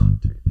 3, 1,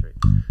 2, 3.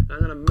 And I'm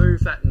going to move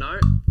that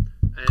note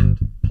and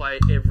play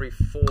every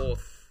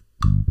fourth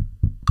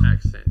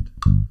accent.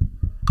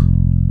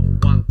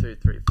 1, 2,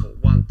 3, 4,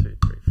 1, 2,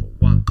 3, 4,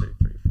 1, 2,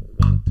 3, 4,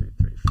 1, 2,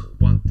 3, 4,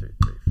 1, 2,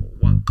 3, 4,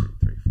 1, 2,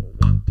 3, 4,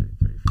 1, 2,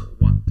 3, 4,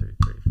 1, 2,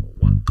 3, 4,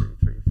 1, 2,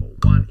 3, 4,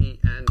 1E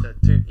and a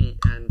 2E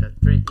and a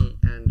 3E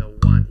and a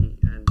 1E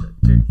and a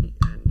 2E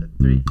and a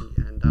 3E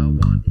and a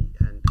 1E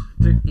and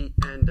 2E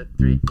and a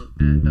 3E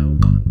and a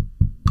 1.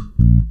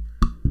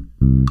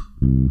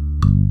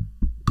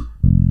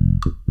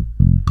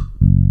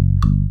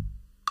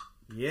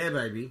 yeah,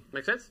 baby.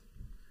 Make sense?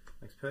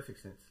 Makes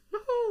perfect sense.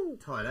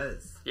 Woohoo! Tight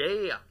as.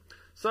 Yeah.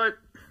 So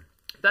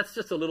that's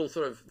just a little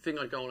sort of thing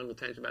I go on a little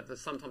tangent about.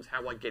 That's sometimes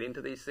how I get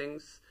into these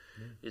things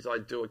is I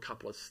do a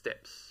couple of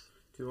steps.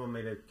 Do you want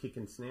me to kick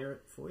and snare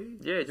it for you?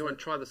 Yeah, do you want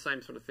to try the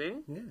same sort of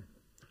thing? Yeah.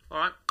 All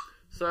right.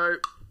 So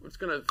we're just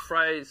going to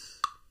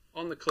phrase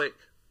on the click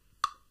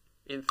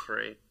in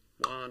 3.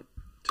 1,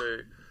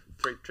 2,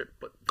 3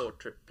 triplet, 4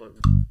 triplet.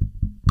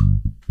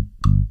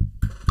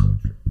 4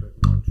 triplet,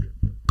 1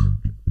 triplet, 2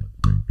 triplet,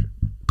 3 triplet.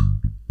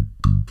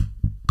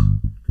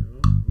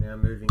 Cool. Now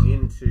moving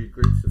into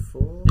groups of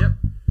 4. Yep.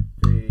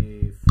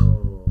 3, 4,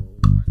 1.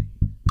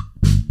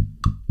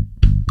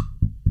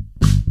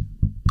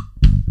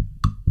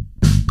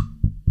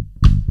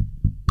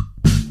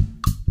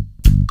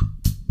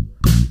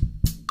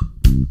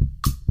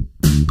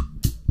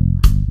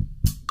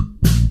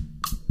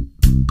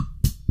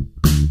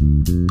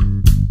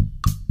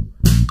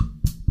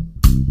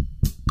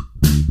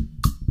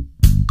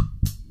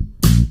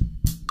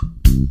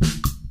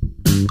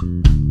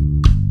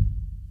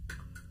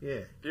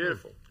 Yeah.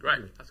 Beautiful.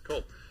 Great. That's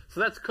cool. So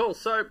that's cool.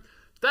 So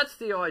that's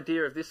the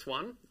idea of this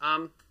one.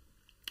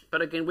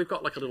 But again, we've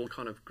got like a little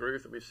kind of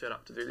groove that we've set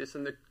up to do this.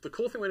 And the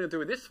cool thing we're going to do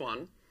with this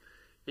one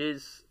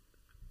is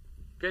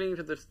getting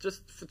into this,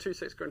 just for 2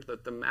 seconds, go into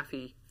the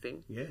mathy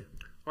thing. Yeah.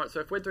 All right, so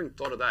if we're doing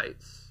dotted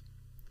eights,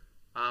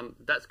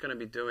 that's going to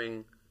be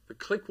doing, the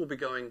click will be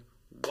going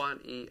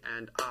 1 E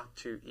and a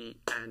 2 E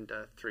and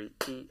a 3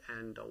 E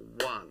and a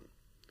 1.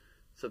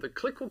 So the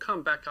click will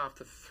come back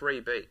after 3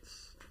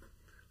 beats.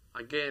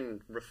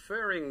 Again,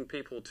 referring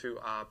people to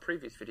our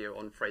previous video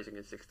on phrasing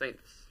in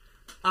sixteenths.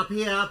 Up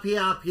here, up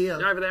here, up here.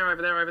 Over there,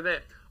 over there, over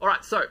there. All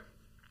right, so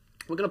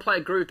we're going to play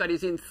a groove that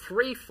is in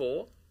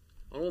 3/4,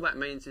 and all that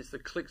means is the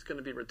click's going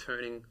to be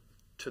returning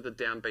to the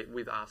downbeat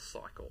with our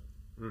cycle.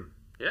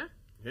 Yeah?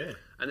 Yeah.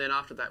 And then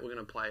after that, we're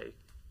going to play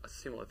a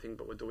similar thing,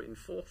 but we'll do it in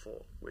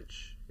 4/4,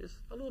 which is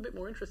a little bit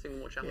more interesting and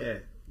more challenging. Yeah,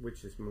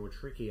 which is more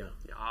trickier.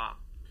 Yeah,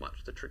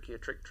 much the trickier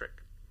trick.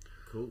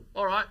 Cool.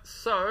 All right,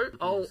 so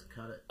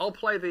Cut it. I'll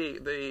play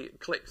the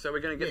click. So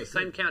we're going to get the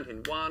same count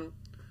in 1,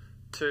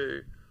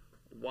 2,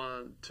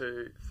 1,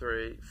 2,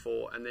 3,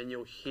 4, and then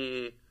you'll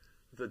hear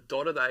the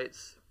dotted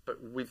 8s,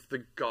 but with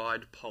the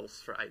guide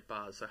pulse for 8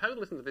 bars. So have a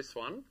listen to this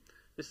one.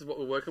 This is what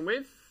we're working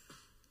with.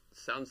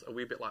 Sounds a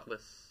wee bit like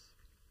this.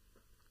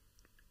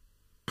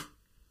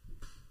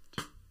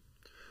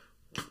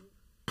 1,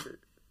 2,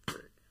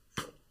 3,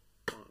 4.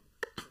 1,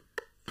 2,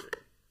 3.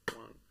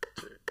 1,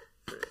 2,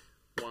 3.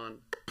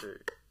 1, 2,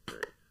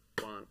 3.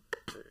 1,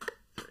 2,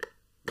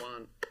 3.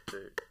 1,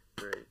 2,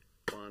 3.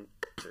 1,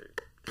 2,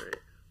 3.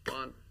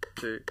 1,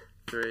 2,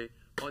 3.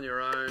 On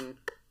your own.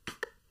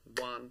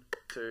 1,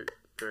 2,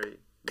 3.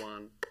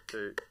 1,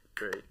 2,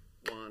 3.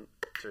 1,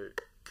 2,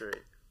 3.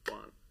 1,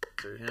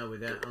 2. How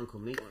without Uncle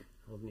Nick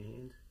holding your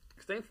hand?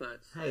 16th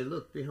notes. Hey,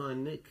 look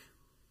behind Nick.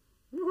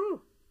 Woohoo!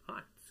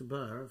 Hi. It's a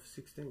bar of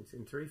 16ths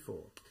in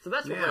 3/4. So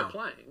that's what Now, we're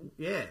playing.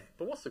 Yeah.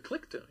 But what's the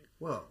click doing?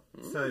 Well,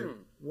 so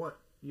what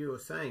you're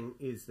saying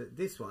is that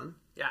this one,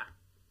 Yeah.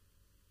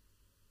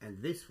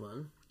 and this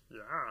one,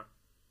 Yeah.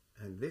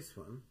 and this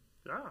one,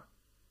 Yeah.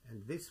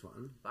 and this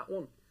one, That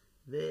one.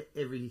 they're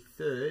every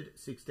third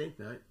 16th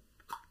note.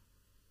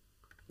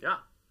 Yeah.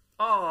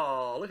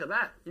 Oh, look at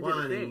that. You did a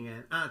 1 thing. E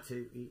and a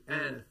 2 E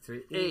and a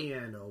 3 E. E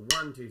and a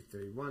 1 2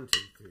 3 1 2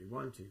 3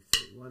 1 2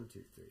 3 1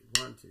 2 3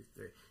 1 2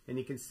 3, and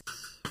you can.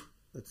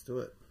 Let's do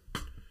it.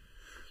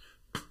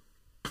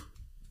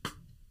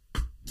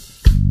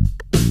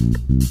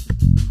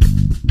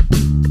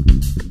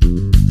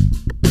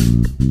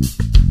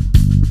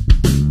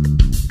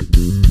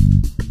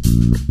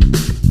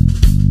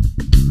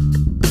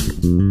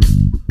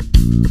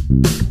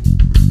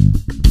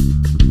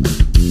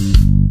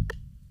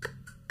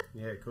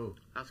 Yeah, cool.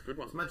 That's a good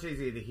one. It's much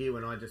easier to hear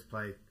when I just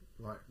play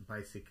like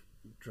basic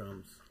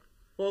drums.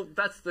 Well,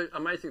 that's the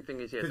amazing thing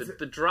is, yeah, 'Cause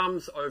the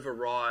drums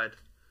override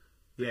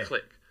the Yeah.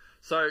 click.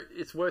 So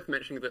it's worth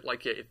mentioning that,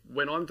 like, yeah,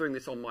 when I'm doing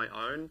this on my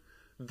own,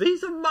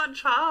 these are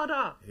much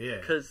harder.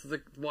 Yeah. Because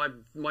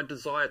my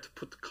desire to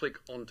put the click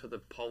onto the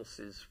pulse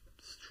is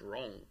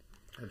strong.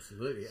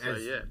 Absolutely. So,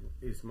 As yeah.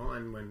 is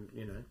mine when,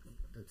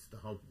 that's the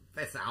whole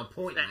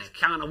point, That's mate.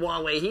 kind of why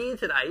we're here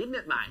today, isn't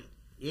it, mate?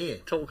 Yeah.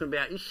 Talking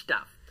about this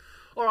stuff.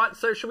 All right,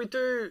 so shall we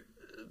do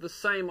the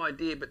same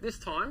idea, but this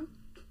time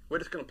we're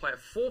just going to play a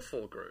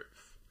 4/4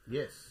 groove.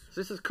 Yes.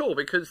 So this is cool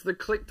because the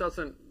click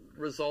doesn't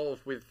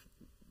resolve with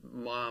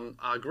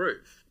our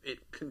groove.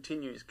 It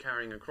continues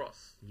carrying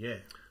across. Yeah.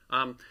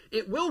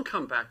 It will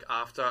come back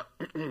after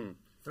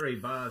 3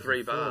 bars. 3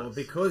 and 4 bars.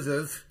 because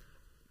of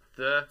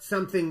the...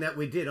 something that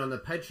we did on the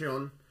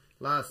Patreon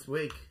last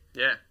week.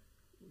 Yeah.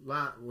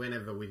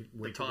 Whenever we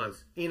it time.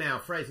 was in our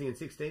phrasing in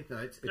 16th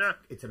notes,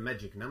 it's a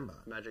magic number.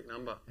 Magic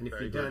number. And if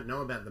Very you good. don't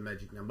know about the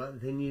magic number,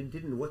 then you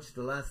didn't watch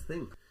the last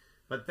thing.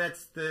 But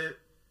that's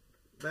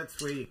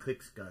where your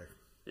clicks go.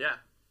 Yeah.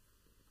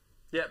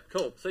 Yeah,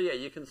 cool. So yeah,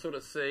 you can sort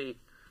of see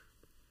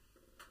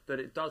that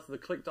the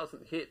click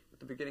doesn't hit at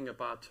the beginning of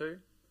bar 2.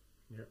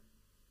 Yep.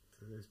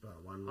 So there's bar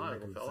 1, Hi, we're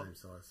making the little same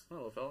size. Oh,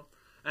 little fella.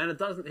 And it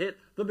doesn't hit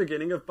the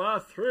beginning of bar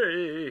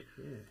 3.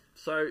 Yeah.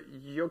 So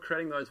you're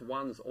creating those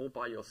ones all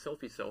by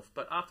yourself,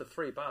 but after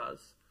 3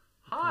 bars,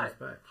 hi, comes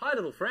back. hi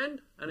little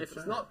friend. And if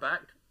That's it's right. not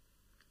back,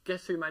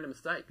 guess who made a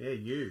mistake? Yeah,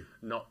 you.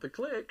 Not the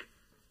click.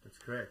 That's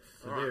correct.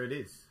 So All there right.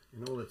 it is,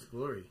 in all its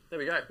glory. There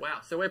we go. Wow.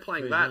 So we're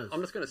playing Very that. nice.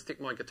 I'm just going to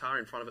stick my guitar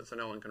in front of it so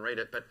no one can read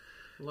it. But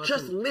Well, I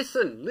just can-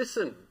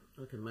 listen.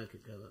 I can make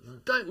it go like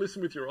that. Don't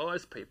listen with your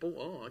eyes, people.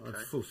 Oh, okay.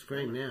 It's full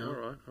screen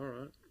now, All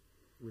right.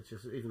 which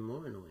is even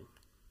more annoying.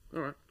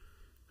 All right.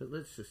 But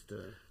let's just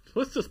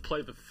Let's just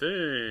play the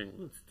thing.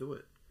 let's do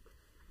it.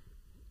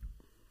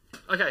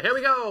 Okay, here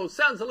we go.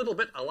 Sounds a little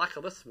bit like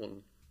this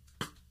one.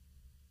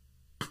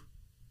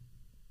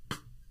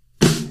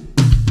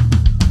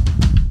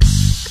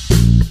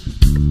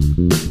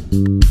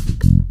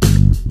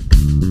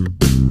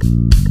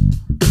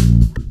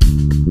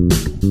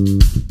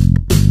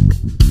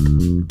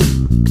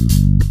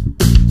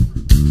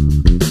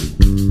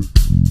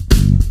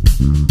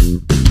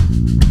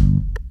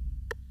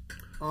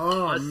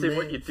 Oh, I see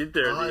what you did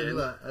there at the end.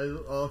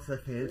 Oh, so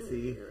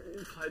fancy.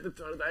 Play the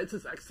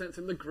Donatus accents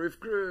in the groove.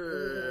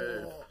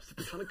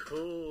 It's kind of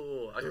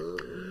cool.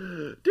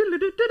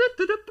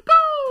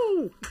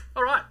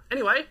 All right.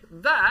 Anyway,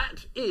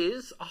 that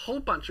is a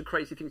whole bunch of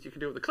crazy things you can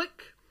do with a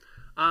click.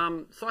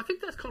 So I think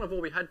that's kind of all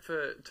we had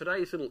for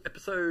today's little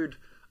episode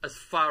as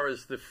far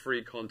as the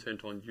free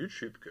content on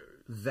YouTube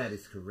goes. That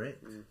is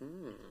correct.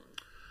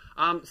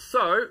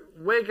 So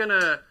we're going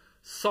to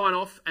sign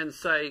off and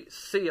say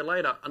see you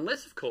later,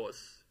 unless, of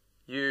course,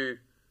 you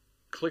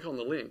click on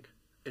the link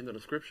in the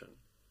description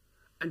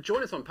and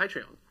join us on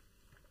Patreon.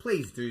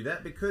 Please do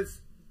that,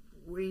 because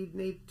we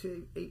need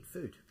to eat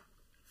food.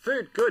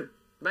 Food, good.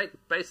 Make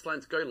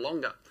baselines go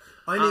longer.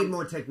 I need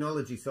more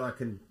technology so I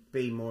can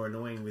be more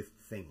annoying with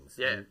things.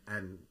 Yeah.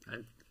 And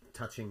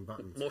touching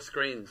buttons. More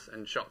screens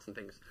and shots and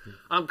things.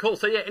 Cool.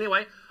 So, yeah,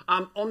 anyway,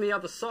 on the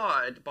other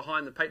side,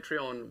 behind the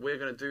Patreon, we're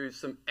going to do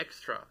some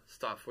extra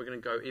stuff. We're going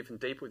to go even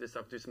deeper with this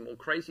stuff, do some more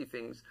crazy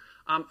things.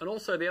 And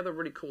also, the other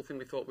really cool thing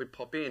we thought we'd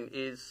pop in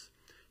is,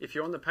 if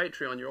you're on the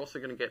Patreon, you're also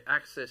going to get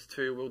access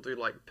to, we'll do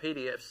like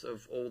PDFs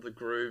of all the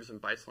grooves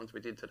and bass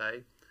we did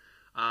today.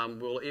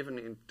 We'll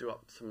even do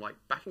up some like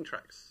backing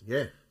tracks.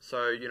 Yeah.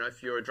 So, you know,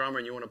 if you're a drummer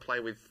and you want to play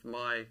with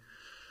my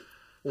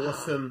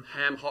awesome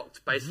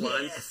ham-hocked bass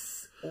lines.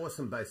 Yes!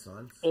 Awesome bass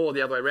lines. Or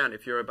the other way around,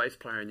 if you're a bass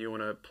player and you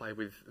want to play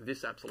with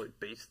this absolute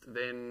beast,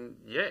 then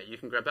yeah, you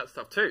can grab that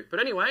stuff too. But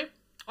anyway,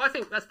 I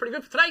think that's pretty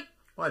good for today.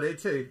 I do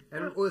too.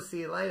 And we'll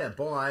see you later.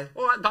 Bye.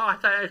 All right, bye.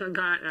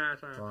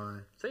 Bye.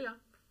 See ya.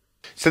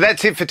 So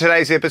that's it for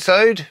today's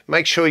episode.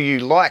 Make sure you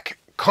like,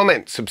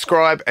 comment,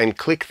 subscribe, and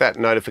click that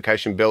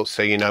notification bell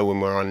so you know when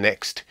we're on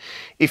next.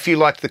 If you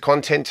liked the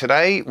content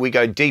today, we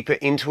go deeper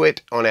into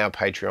it on our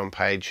Patreon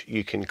page.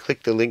 You can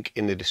click the link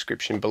in the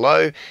description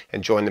below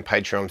and join the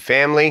Patreon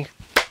family.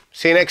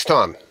 See you next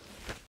time.